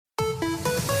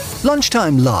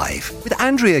Lunchtime Live with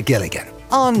Andrea Gilligan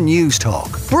on News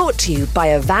Talk. Brought to you by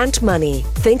Avant Money.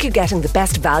 Think you're getting the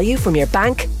best value from your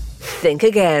bank? Think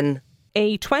again.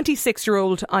 A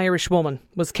 26-year-old Irish woman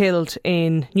was killed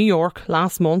in New York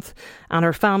last month, and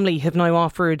her family have now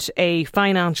offered a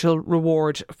financial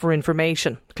reward for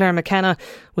information. Claire McKenna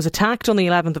was attacked on the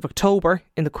 11th of October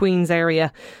in the Queen's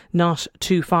area, not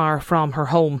too far from her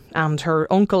home. And her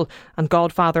uncle and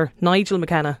godfather, Nigel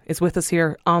McKenna, is with us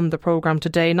here on the programme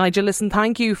today. Nigel, listen,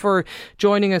 thank you for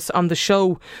joining us on the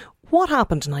show. What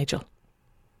happened, Nigel?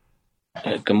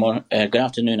 Good morning. Good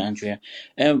afternoon, Andrea.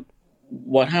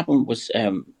 What happened was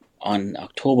on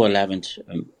October 11th,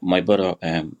 my brother,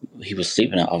 he was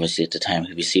sleeping obviously at the time.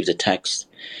 He received a text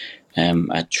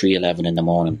at 3:11 in the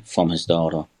morning from his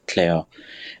daughter, Claire,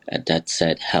 that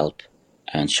said help.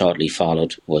 And shortly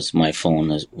followed was my phone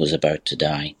was about to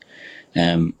die.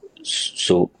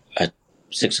 So at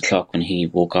 6 o'clock when he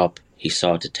woke up, he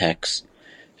saw the text.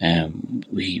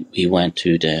 He went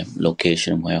to the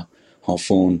location where her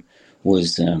phone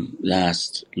was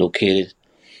last located.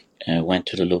 Went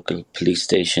to the local police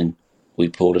station,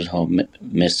 reported her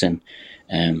missing,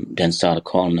 then started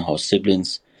calling her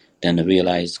siblings. Then they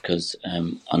realised, because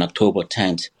on October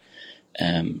 10th,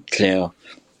 Claire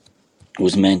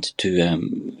was meant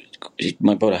to,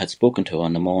 my brother had spoken to her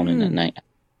in the morning at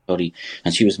 9:30,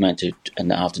 and she was meant to, in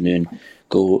the afternoon,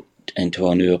 go into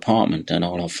her new apartment, and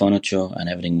all her furniture and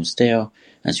everything was there,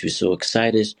 and she was so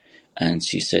excited, and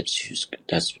she said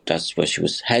that's where she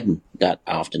was heading that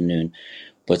afternoon.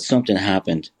 But something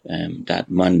happened that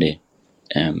Monday,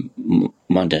 and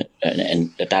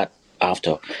that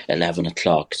after 11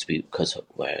 o'clock, because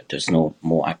there's no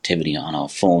more activity on our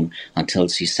phone until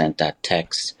she sent that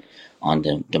text on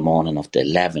the morning of the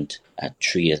 11th at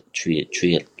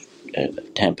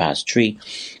 10 past 3,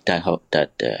 that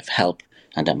help,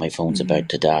 and that my phone's about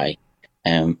to die.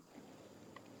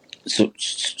 So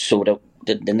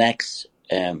the next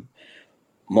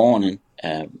morning,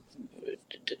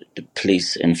 the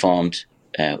police informed,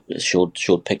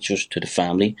 showed pictures to the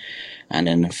family, and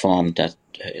then informed that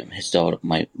his daughter,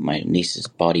 my niece's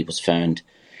body was found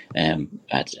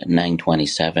at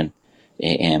 9:27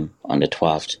 a.m. on the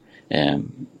 12th,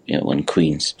 in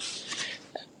Queens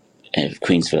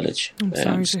Village. I'm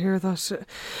sorry to hear that,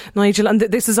 Nigel. And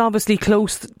this is obviously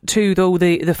close to, though,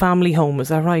 the family home. Is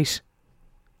that right?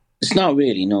 It's not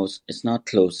really. No, it's not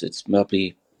close. It's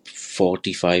probably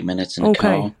 45 minutes in a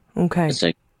car. Okay. It's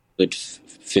like good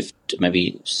 50,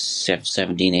 maybe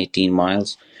 17, 18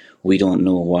 miles. We don't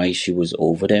know why she was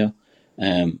over there.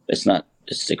 It's like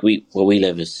where we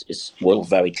live we're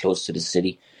very close to the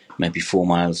city, maybe 4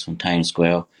 miles from Times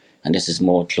Square, and this is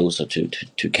more closer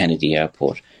to Kennedy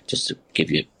Airport, just to give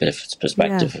you a bit of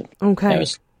perspective. Yeah. Okay.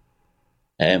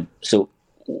 So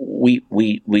we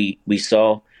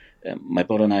saw, my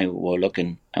brother and I were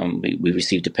looking, and we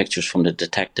received the pictures from the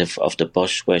detective of the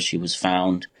bush where she was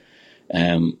found.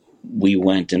 We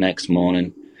went the next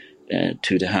morning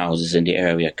to the houses in the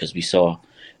area, because we saw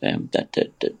that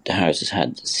the houses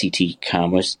had CT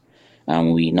cameras,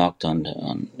 and we knocked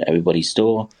on everybody's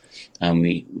door, and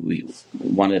we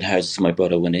one of the houses my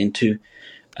brother went into,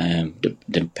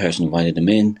 the person invited him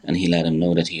in, and he let him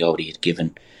know that he already had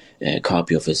given a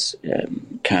copy of his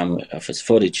camera, of his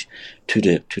footage, to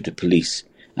the police,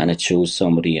 and it shows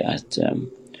somebody at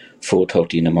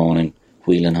 4:30 in the morning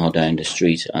wheeling her down the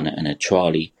street on a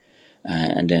trolley,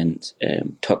 and then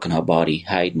tucking her body,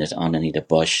 hiding it underneath a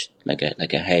bush like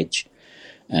a hedge,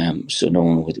 so no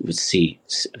one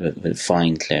would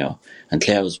find Claire. And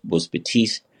Claire was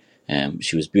petite.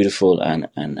 She was beautiful, and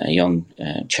a young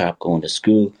chap going to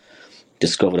school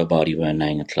discovered her body around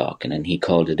 9 o'clock, and then he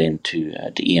called it in to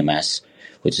the EMS,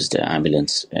 which is the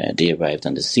ambulance. They arrived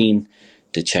on the scene.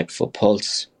 They checked for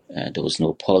pulse. There was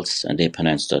no pulse, and they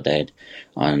pronounced her dead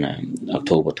on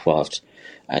October 12th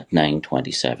at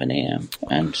 9:27 a.m.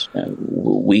 And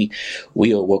we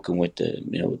are working with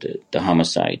the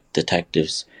homicide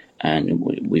detectives, and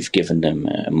we've given them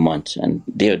a month, and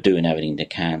they're doing everything they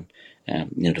can,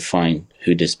 to find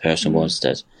who this person was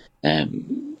that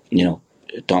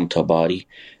dumped her body.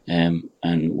 And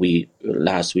we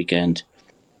last weekend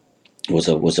was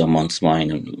a month's mine,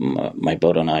 and my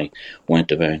brother and I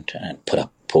went around and put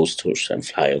up posters and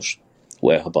flyers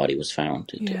where her body was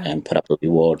found, and put up a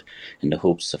reward in the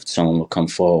hopes that someone would come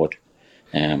forward,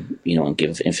 and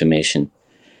give information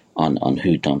on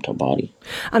who dumped her body.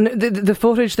 And the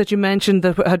footage that you mentioned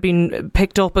that had been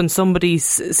picked up on somebody's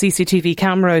CCTV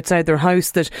camera outside their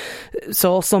house that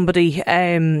saw somebody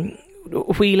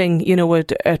wheeling,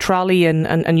 a trolley,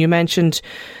 and you mentioned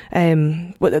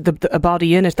a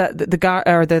body in it. That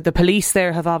the police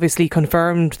there have obviously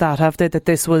confirmed that, have they? That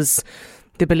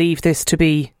they believe this to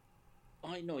be.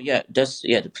 I know, yeah.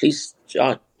 The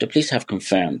police have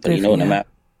confirmed, but in America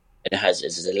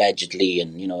it's allegedly,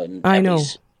 and I know.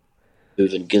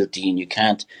 Proven guilty, and you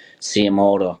can't say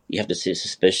more. You have to say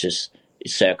suspicious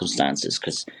circumstances,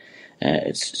 because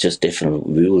it's just different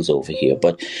rules over here.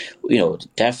 But it's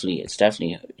definitely it's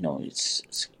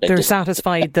like they're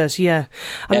satisfied that I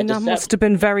mean, that must have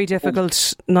been very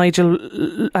difficult,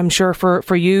 Nigel, I'm sure,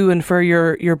 for you and for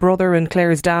your brother and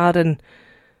Claire's dad, and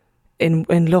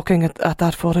in looking at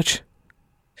that footage.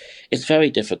 It's very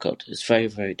difficult. It's very,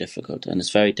 very difficult, and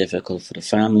it's very difficult for the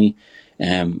family.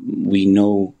 We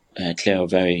know Claire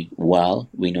very well.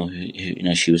 We know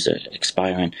who she was an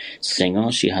aspiring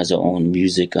singer. She has her own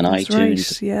music on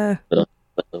iTunes. Right, yeah.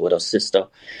 With her sister,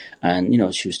 and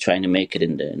she was trying to make it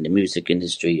in the music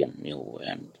industry,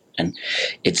 and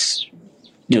it's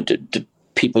the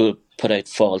people put out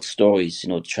false stories,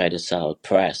 to try to sell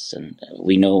press, and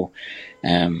we know.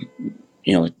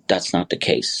 That's not the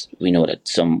case. We know that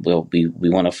we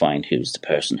want to find who's the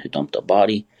person who dumped her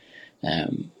body.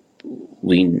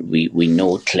 We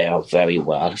know Claire very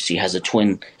well. She has a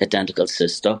twin identical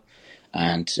sister,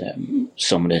 and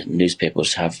some of the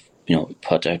newspapers have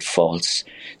put out false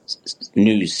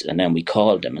news, and then we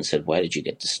called them and said, "Why did you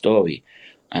get the story?"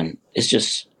 And it's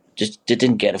just they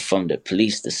didn't get it from the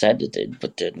police. They said they did,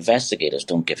 but the investigators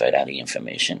don't give out any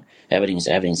information.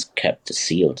 Everything's kept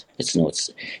sealed. It's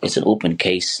an open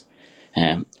case.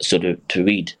 So to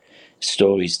read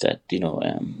stories that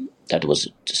that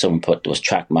someone put there was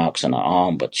track marks on her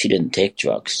arm, but she didn't take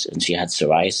drugs and she had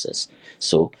psoriasis.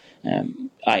 So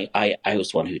I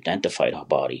was the one who identified her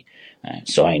body,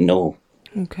 so I know.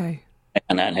 Okay.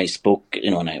 And I spoke,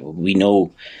 we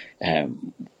know.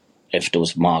 If there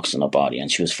was marks on her body, and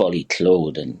she was fully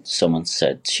clothed, and someone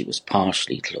said she was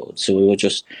partially clothed. So we were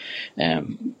just,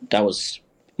 that was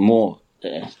more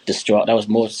distraught. That was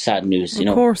more sad news.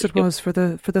 Of course, it was for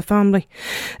the family.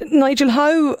 Nigel,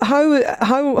 how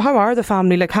are the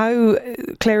family? Like, how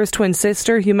Claire's twin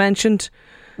sister you mentioned?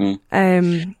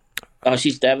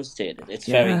 She's devastated.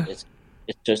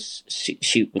 It's just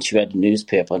she when she read the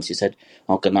newspaper and she said,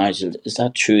 "Uncle Nigel, is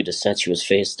that true? They said she was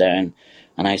face down."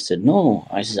 And I said, "No."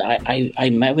 I said, I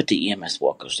met with the EMS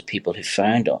workers, the people who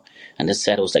found her, and they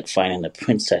said it was like finding a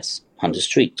princess on the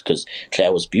street, because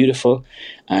Claire was beautiful,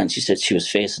 and she said she was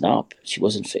facing up. She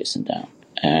wasn't facing down.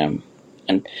 And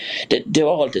they're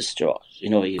all distraught.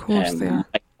 Of course they are.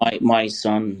 My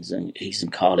son's, and he's in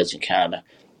college in Canada,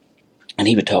 and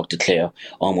he would talk to Claire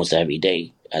almost every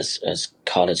day, as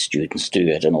college students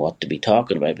do. I don't know what to be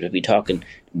talking about, but they'd be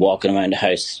walking around the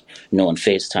house, on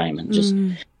FaceTime, and just...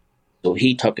 So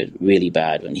he took it really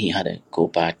bad when he had to go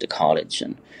back to college,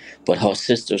 but her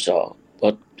sisters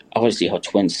but obviously her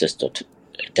twin sister,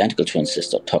 identical twin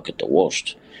sister, took it the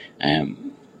worst.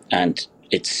 And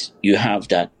it's, you have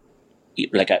that,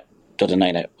 like the other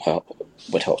night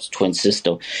with her twin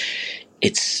sister,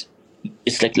 it's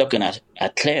like looking at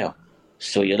Claire.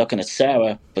 So you're looking at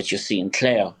Sarah, but you're seeing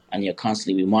Claire, and you're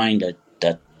constantly reminded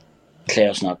that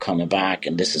Claire's not coming back,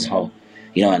 and this is how,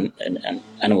 and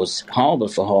it was horrible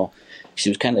for her. She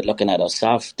was kind of looking at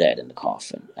herself dead in the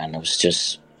coffin, and it was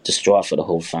just distraught for the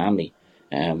whole family.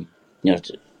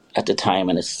 At the time,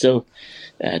 and it's still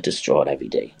distraught every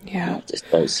day. Yeah, it's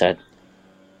very sad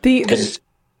because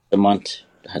the month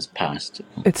has passed.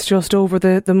 It's just over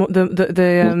the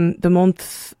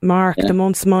month mark, the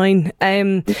month's mine.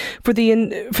 For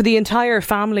the entire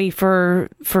family, for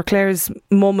Claire's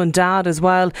mum and dad as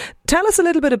well. Tell us a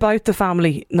little bit about the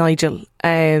family, Nigel,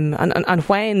 and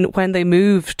when they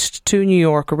moved to New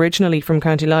York originally from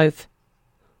County Louth.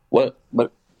 Well,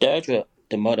 Deirdre,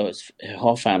 the mother,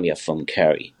 her family are from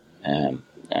Kerry, and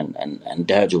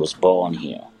Deirdre was born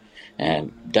here.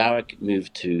 Derek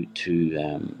moved to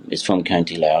is from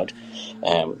County Louth.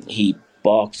 He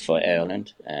boxed for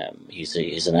Ireland. He's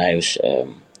an Irish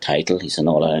title. He's an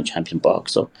All-Ireland champion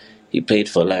boxer. He played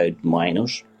for Louth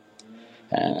Minors.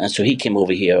 And so he came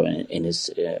over here in his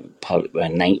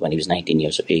when he was 19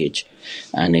 years of age,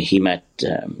 and he met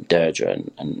Deirdre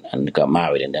and got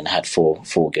married, and then had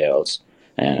four girls,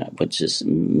 which is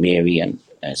Mary and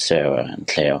Sarah and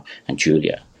Claire and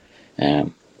Julia.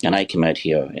 And I came out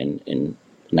here in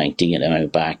 19, and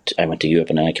I went to Europe,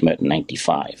 and then I came out in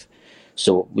 95.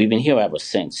 So we've been here ever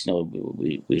since.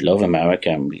 We love America,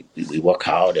 and we work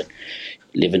hard and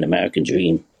live an American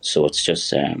dream. So it's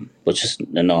just we're just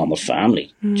a normal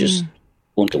family, just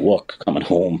going to work, coming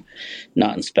home,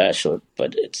 nothing special.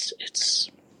 But it's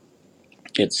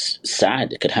it's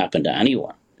sad. It could happen to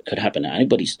anyone. It could happen to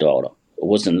anybody's daughter. It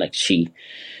wasn't like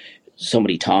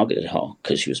somebody targeted her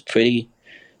because she was pretty,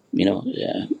 she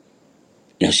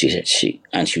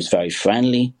was very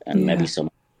friendly, and maybe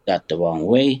someone got the wrong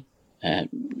way,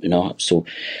 so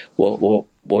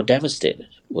we're devastated.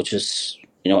 We're just,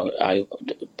 I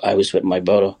was with my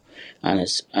brother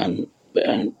and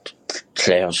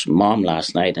Claire's mom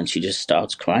last night, and she just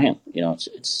starts crying.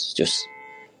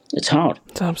 It's hard.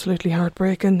 It's absolutely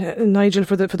heartbreaking, Nigel,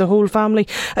 for the whole family.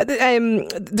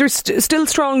 There's still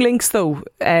strong links though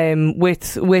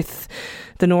with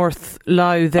the North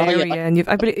Louth area, and you've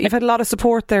had a lot of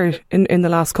support there in the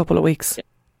last couple of weeks.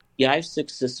 Yeah, I have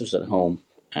 6 sisters at home.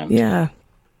 And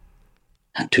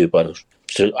 2 brothers.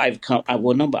 So I'm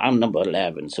number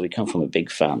 11, so we come from a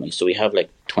big family. So we have like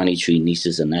 23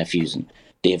 nieces and nephews, and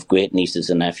they have great nieces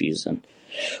and nephews, and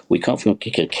we come from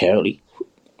Kilkerley.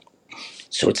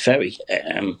 So it's very,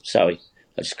 sorry,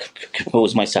 I just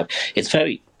compose myself. It's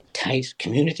very tight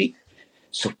community,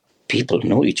 so people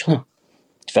know each other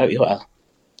very well.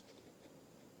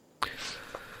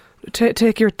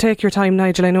 Take your time,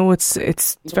 Nigel. I know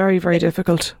it's very, very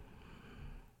difficult.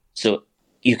 So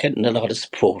you're getting a lot of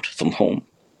support from home.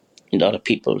 A lot of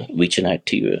people reaching out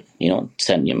to you,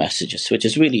 sending you messages, which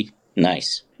is really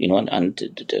nice, and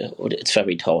it's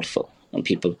very thoughtful. And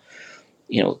people,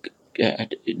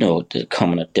 they're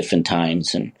coming at different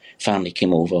times, and family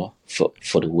came over for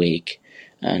the wake,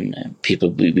 and people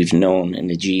we've known in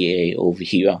the GA over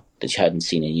here that you hadn't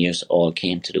seen in years all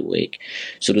came to the wake.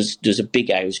 So there's a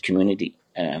big Irish community,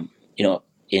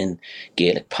 in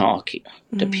Gaelic Park here,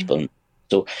 the people.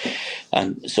 So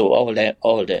all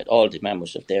the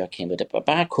members of there came, but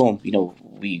back home,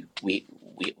 we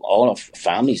all our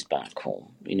families back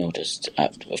home,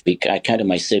 I counted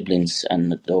my siblings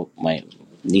and my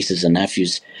nieces and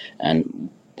nephews, and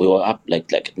we were up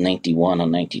like 91 or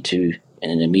 92 in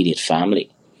an immediate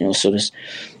family, so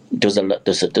there's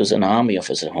an army of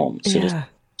us at home.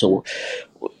 So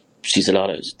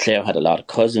Claire had a lot of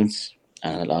cousins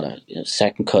and a lot of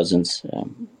second cousins.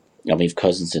 We have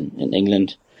cousins in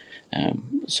England,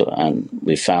 and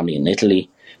we have family in Italy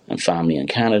and family in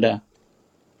Canada.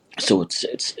 So it's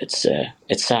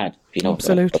sad,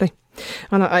 Absolutely.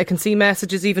 And I can see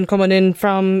messages even coming in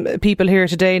from people here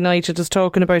today, Nigel, just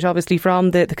talking about obviously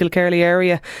from the Kilkerley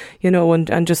area,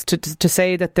 and just to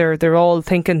say that they're all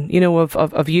thinking,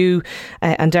 of you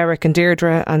and Derek and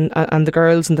Deirdre and the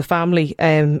girls and the family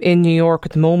in New York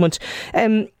at the moment.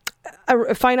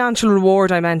 A financial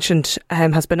reward I mentioned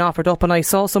has been offered up, and I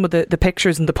saw some of the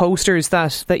pictures and the posters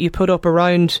that you put up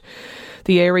around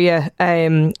the area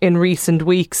in recent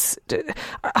weeks.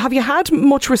 Have you had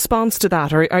much response to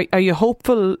that, or are you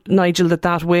hopeful, Nigel,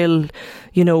 that will,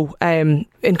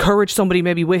 encourage somebody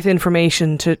maybe with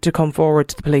information to come forward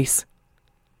to the police?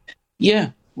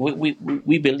 Yeah,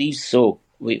 we believe so.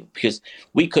 Because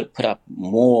we could put up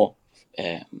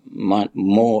a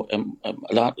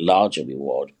lot larger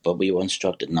reward, but we were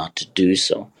instructed not to do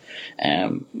so.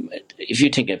 If you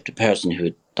think of the person who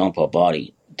would dump our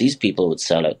body, these people would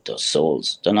sell out their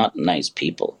souls. They're not nice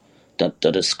people. They're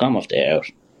the scum of the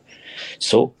earth.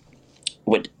 So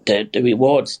with the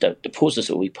rewards, the posters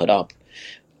that we put up,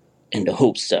 in the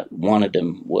hopes that one of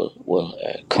them will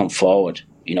come forward,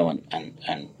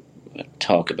 and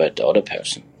talk about the other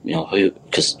person,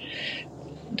 because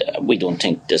we don't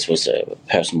think this was a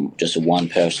person, just one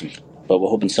person, but we're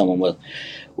hoping someone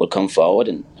will come forward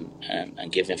and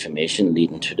give information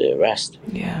leading to the arrest.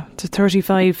 Yeah, it's a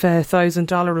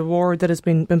 $35,000 reward that has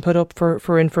been put up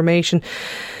for information.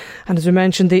 And as we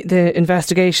mentioned, the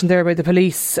investigation there by the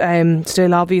police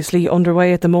still obviously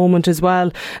underway at the moment as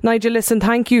well. Nigel, listen,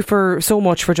 thank you so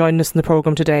much for joining us in the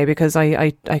programme today, because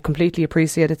I completely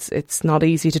appreciate it's not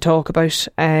easy to talk about,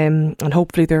 and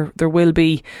hopefully there will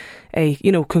be a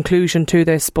conclusion to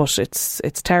this, but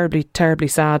it's terribly, terribly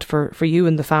sad for you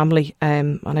and the family,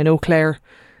 and I know Claire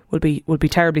will be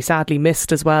terribly sadly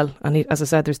missed as well. And as I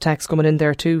said, there's texts coming in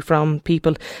there too from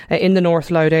people in the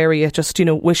North Louth area, just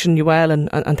wishing you well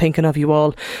and thinking of you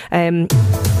all.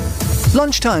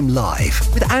 Lunchtime Live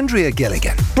with Andrea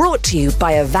Gilligan. Brought to you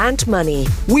by Avant Money.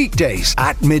 Weekdays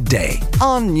at midday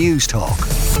on News Talk.